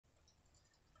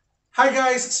Hi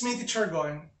guys, it's me Teacher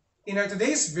Gon. In our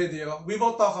today's video, we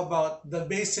will talk about the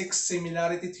basic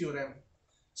similarity theorem.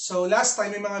 So last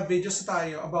time may mga videos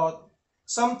tayo about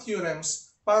some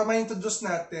theorems para ma-introduce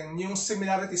natin yung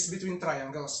similarities between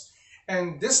triangles.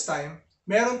 And this time,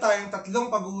 meron tayong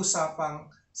tatlong pag-uusapang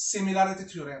similarity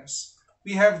theorems.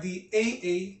 We have the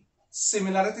AA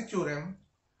similarity theorem.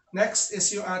 Next is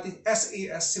yung ating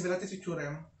SAS similarity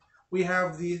theorem. We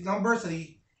have the number 3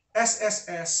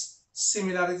 SSS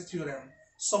Similarity Theorem.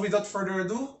 So without further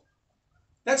ado,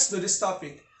 let's do this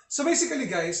topic. So basically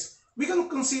guys, we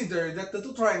can consider that the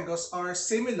two triangles are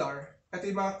similar at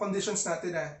yung mga conditions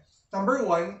natin na number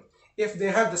 1, if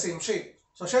they have the same shape.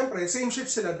 So syempre, same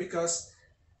shape sila because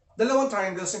dalawang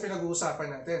triangles yung pinag-uusapan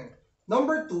natin.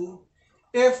 Number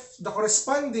 2, if the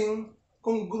corresponding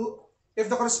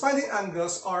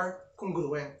angles are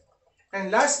congruent.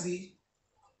 And lastly,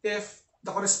 if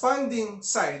the corresponding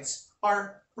sides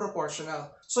are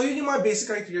proportional. So yun yung mga basic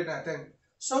criteria natin.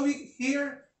 So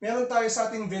here, meron tayo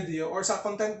sa ating video or sa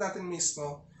content natin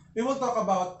mismo, we will talk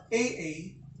about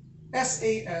AA,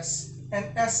 SAS,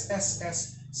 and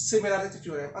SSS Similarity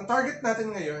Theorem. Ang target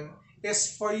natin ngayon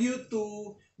is for you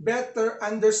to better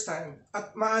understand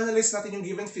at ma-analyze natin yung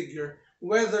given figure,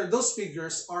 whether those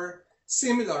figures are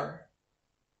similar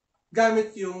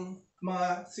gamit yung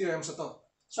mga theorems na to.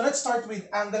 So let's start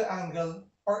with angle-angle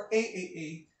or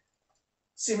AAA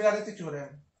Similarity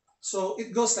Theorem. So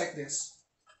it goes like this.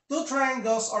 Two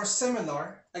triangles are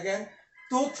similar. Again,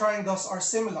 two triangles are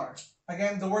similar.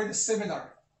 Again, the word is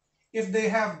similar. If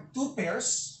they have two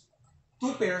pairs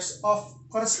of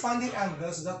corresponding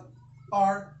angles that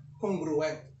are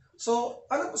congruent. So,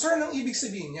 sir, anong ibig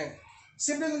sabihin yan?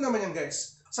 Simple lang naman yan,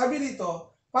 guys. Sabi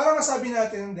dito, para masabi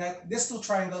natin that these two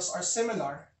triangles are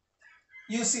similar,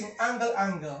 using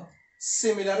angle-angle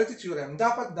similarity theorem,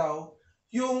 dapat daw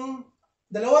yung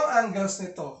dalawang angles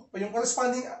nito, o yung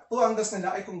corresponding two angles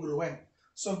nila ay congruent.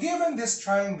 So given this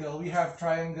triangle, we have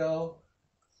triangle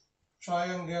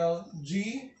GON.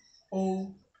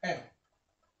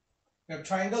 We have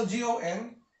triangle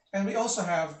GON, and we also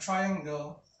have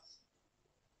triangle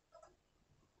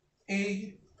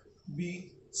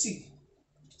ABC.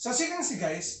 So as you can see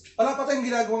guys, wala pa tayong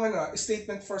ginagawang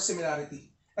statement for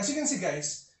similarity. As you can see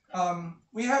guys,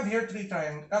 we have here three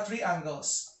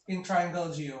angles in triangle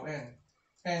GON.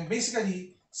 And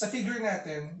basically, sa figure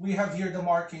natin, we have here the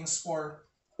markings for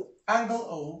angle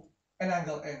O and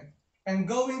angle N. And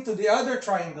going to the other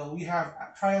triangle, we have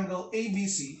triangle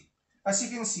ABC. As you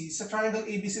can see, sa triangle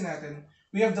ABC natin,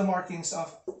 we have the markings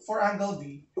for angle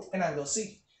B and angle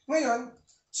C. Ngayon,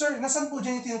 sir, nasan po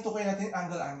dyan yung tinutukoy natin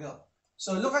angle-angle?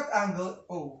 So look at angle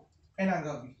O and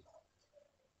angle B.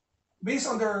 Based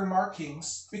on their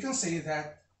markings, we can say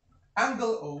that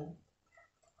angle O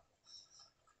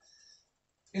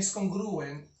is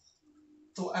congruent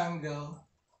to angle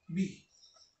B.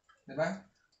 Diba?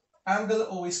 Angle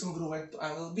O is congruent to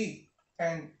angle B.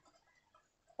 And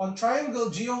on triangle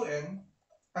GON,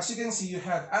 as you can see, you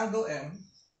have angle M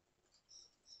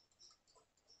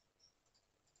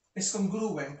is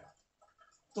congruent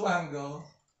to angle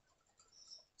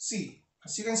C.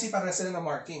 As you can see, para sila na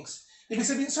markings. Ibig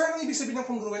sabihin, sir, anong ibig sabihin ng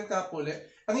congruent na puli?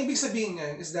 Ang ibig sabihin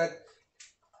niyan is that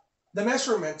the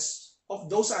measurements of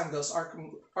those angles are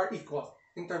equal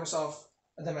in terms of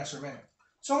the measurement.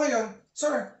 So ngayon,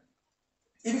 sir,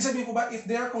 ibig sabihin po ba if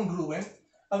they are congruent,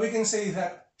 we can say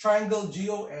that triangle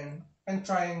GON and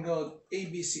triangle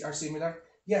ABC are similar?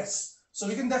 Yes. So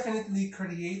we can definitely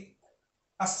create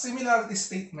a similarity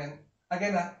statement.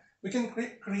 Again, we can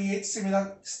create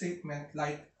similar statement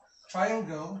like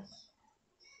triangle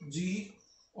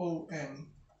GON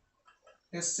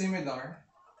is similar.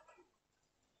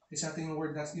 Is natin yung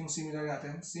word na yung similar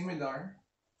natin. Similar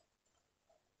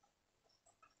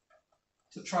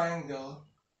to triangle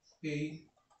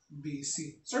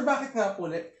ABC. Sir, bakit nga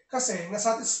po ulit? Kasi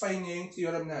nasatisfy niya yung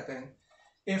theorem natin.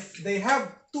 If they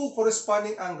have two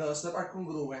corresponding angles that are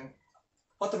congruent,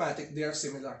 automatic, they are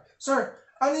similar. Sir,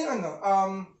 ano yung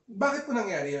bakit po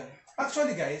nangyari yan?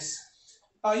 Actually guys,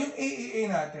 yung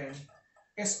AAA natin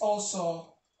is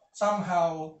also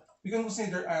somehow, we can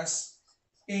consider as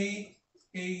AAA.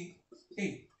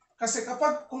 Kasi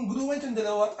kapag congruent yung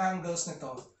dalawang angles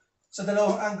nito sa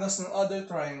dalawang angles ng other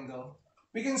triangle,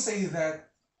 we can say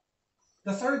that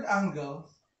the third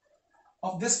angle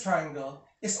of this triangle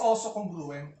is also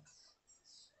congruent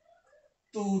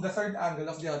to the third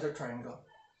angle of the other triangle.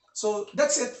 So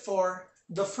that's it for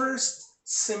the first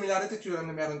similarity theorem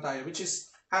na meron tayo, which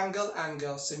is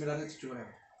angle-angle similarity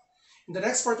theorem. In the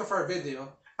next part of our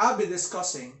video, I'll be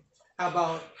discussing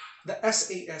about the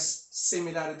SAS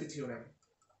Similarity Theorem.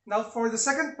 Now, for the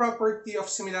second property of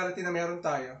similarity na meron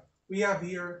tayo, we have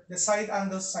here the side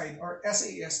angle side or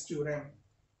SAS theorem.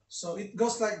 So it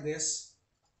goes like this.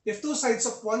 If two sides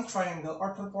of one triangle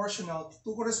are proportional to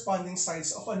two corresponding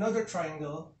sides of another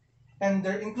triangle and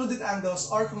their included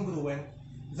angles are congruent,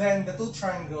 then the two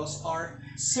triangles are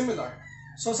similar.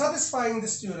 So satisfying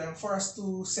this theorem for us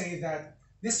to say that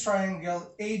this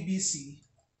triangle ABC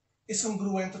is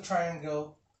congruent to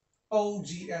triangle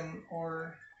OGN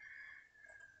or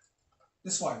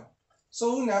this one.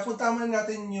 So una, puntahan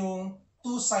natin yung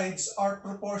two sides are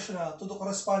proportional to the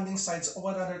corresponding sides of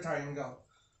another triangle.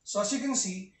 So as you can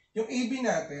see, yung AB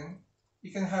natin,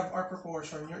 you can have our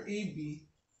proportion. Your AB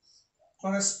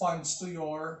corresponds to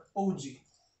your OG.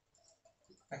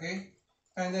 Okay?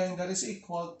 And then that is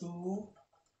equal to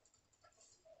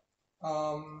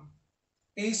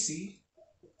AC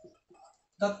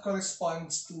that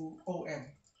corresponds to ON.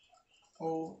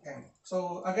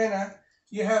 So again,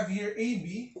 you have here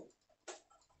AB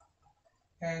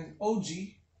and OG,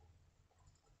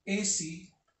 AC,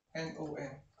 and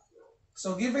ON.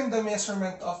 So given the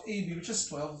measurement of AB, which is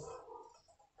 12,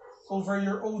 over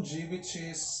your OG, which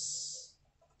is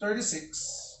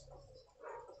 36,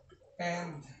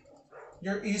 and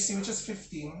your AC, which is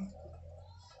 15,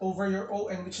 over your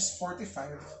ON, which is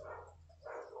 45,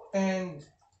 and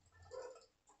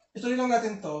ituloy lang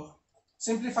natin to,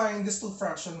 simplifying these two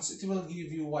fractions, it will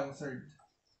give you 1/3.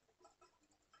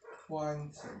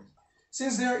 1/3.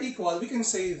 Since they are equal, we can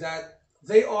say that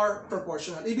they are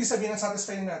proportional. Ibig sabihin na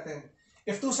satisfy natin.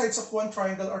 If two sides of one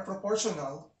triangle are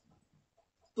proportional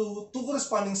to two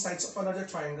corresponding sides of another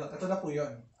triangle, ito na po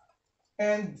yun.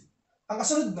 And ang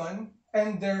kasunod nun,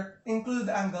 and their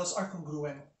included angles are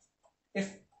congruent.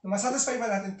 If masatisfy ba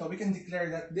natin to, we can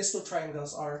declare that these two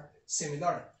triangles are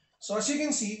similar. So as you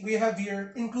can see, we have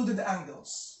here included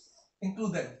angles.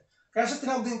 Included. Kaya siya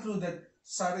tinawag na included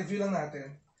sa review lang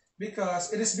natin because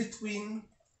it is between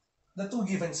the two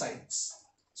given sides.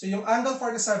 So yung angle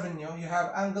 47 nyo, you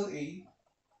have angle A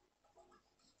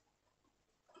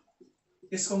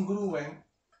is congruent.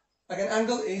 Again,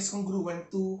 angle A is congruent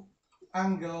to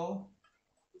angle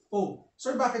O.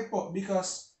 So bakit po?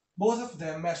 Because both of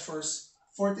them measures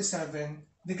 47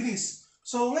 degrees.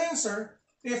 So ngayon sir,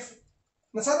 if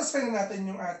nasatisfy na natin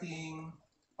yung ating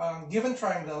given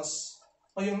triangles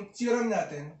o yung theorem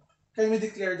natin, can we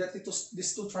declare that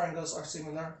these two triangles are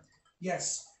similar?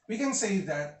 Yes. We can say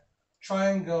that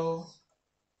triangle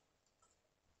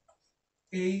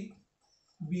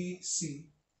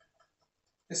ABC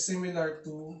is similar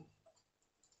to,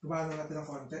 gumano natin ng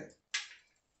konti.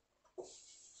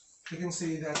 We can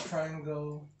say that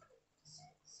triangle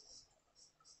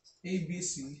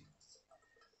ABC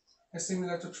is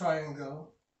similar to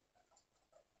triangle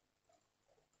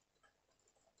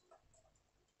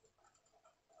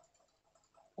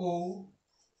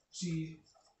OGN.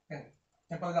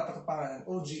 Yan pala dapat ang pangalan,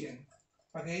 OGN.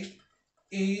 Okay?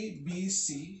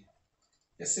 ABC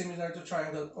is similar to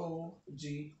triangle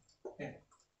OGN.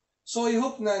 So I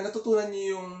hope na natutunan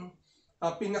niyo yung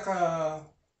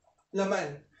pinaka-laman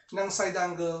ng side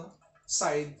angle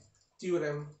side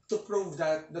theorem to prove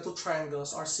that the two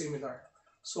triangles are similar.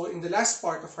 So in the last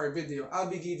part of our video, I'll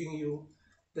be giving you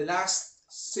the last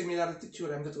similarity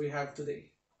theorem that we have today.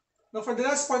 Now for the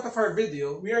last part of our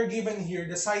video, we are given here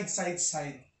the side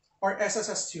or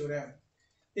SSS theorem.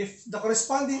 If the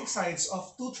corresponding sides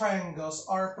of two triangles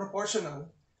are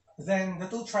proportional, then the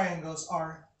two triangles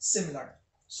are similar.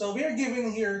 So we are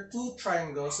given here two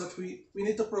triangles that we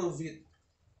need to prove it.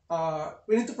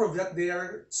 We need to prove that they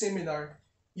are similar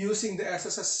using the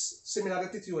SSS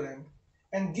similarity theorem.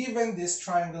 And given this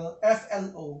triangle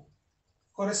FLO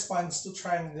corresponds to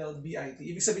triangle BIT.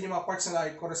 Ibig sabihin yung mga parts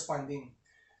nila ay corresponding.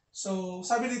 So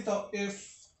sabi dito,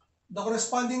 if the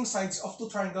corresponding sides of two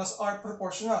triangles are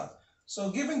proportional.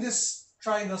 So given this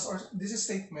triangles or this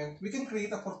statement, we can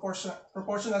create a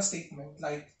proportional statement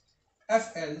like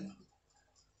FL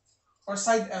or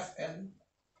side FL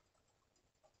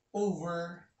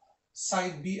over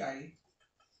side BI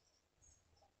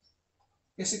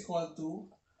is equal to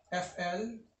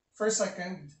FL first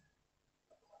second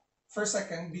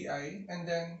BI, and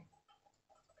then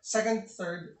second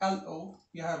third LO,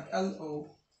 you have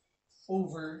LO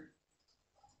over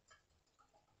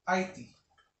IT.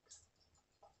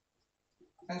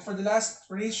 And for the last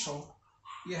ratio,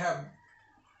 you have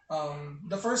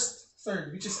the first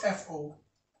third, which is FO.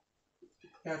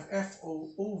 You have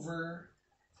FO over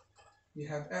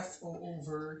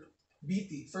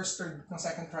BT, first third ng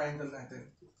second triangle natin.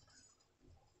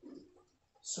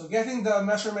 So getting the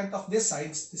measurement of these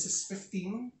sides, this is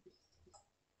 15.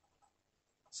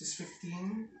 This is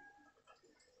 15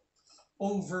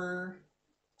 over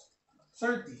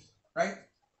 30, right?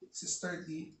 This is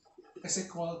 30 is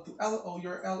equal to LO.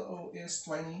 Your LO is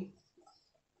 20,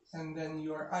 and then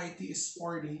your IT is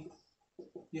 40.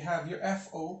 You have your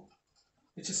FO,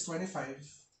 which is 25,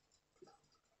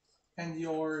 and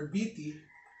your BT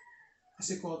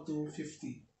is equal to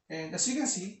 50. And as you can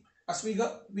see, as we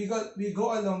go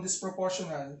along this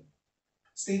proportional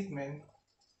statement,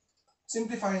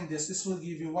 simplifying this will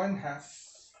give you 1/2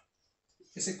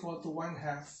 is equal to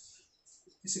 1/2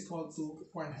 is equal to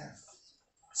 1/2.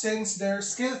 Since their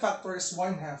scale factor is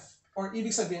 1/2, or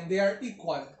ibig sabihin, they are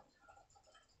equal,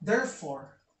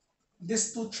 therefore,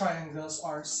 these two triangles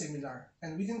are similar.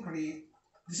 And we can create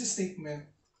this statement,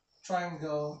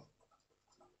 triangle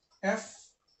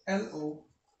FLO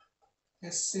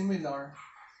is similar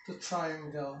to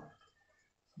triangle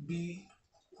BIT.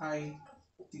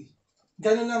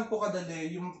 Ganun lang po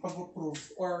kadali yung pag-prove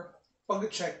or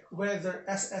pag-check whether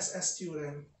SSS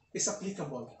theorem is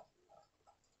applicable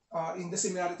in the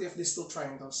similarity of these two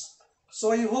triangles. So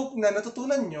I hope na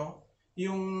natutunan nyo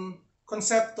yung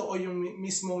konsepto o yung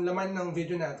mismong laman ng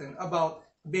video natin about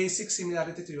basic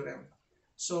similarity theorem.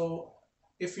 So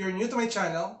if you're new to my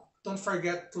channel, don't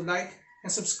forget to like and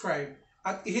subscribe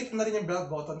at i-hit na rin yung bell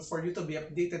button for you to be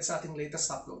updated sa ating latest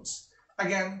uploads.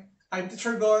 Again, I'm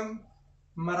Teacher Gon.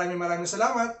 Maraming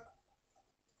salamat.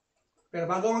 Pero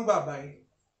bago magbabay,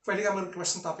 pwede ka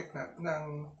mag-request ng topic ng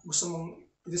gusto mong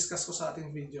i-discuss ko sa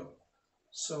ating video.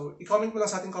 So, i-comment mo lang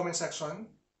sa ating comment section.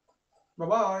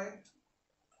 Bye-bye!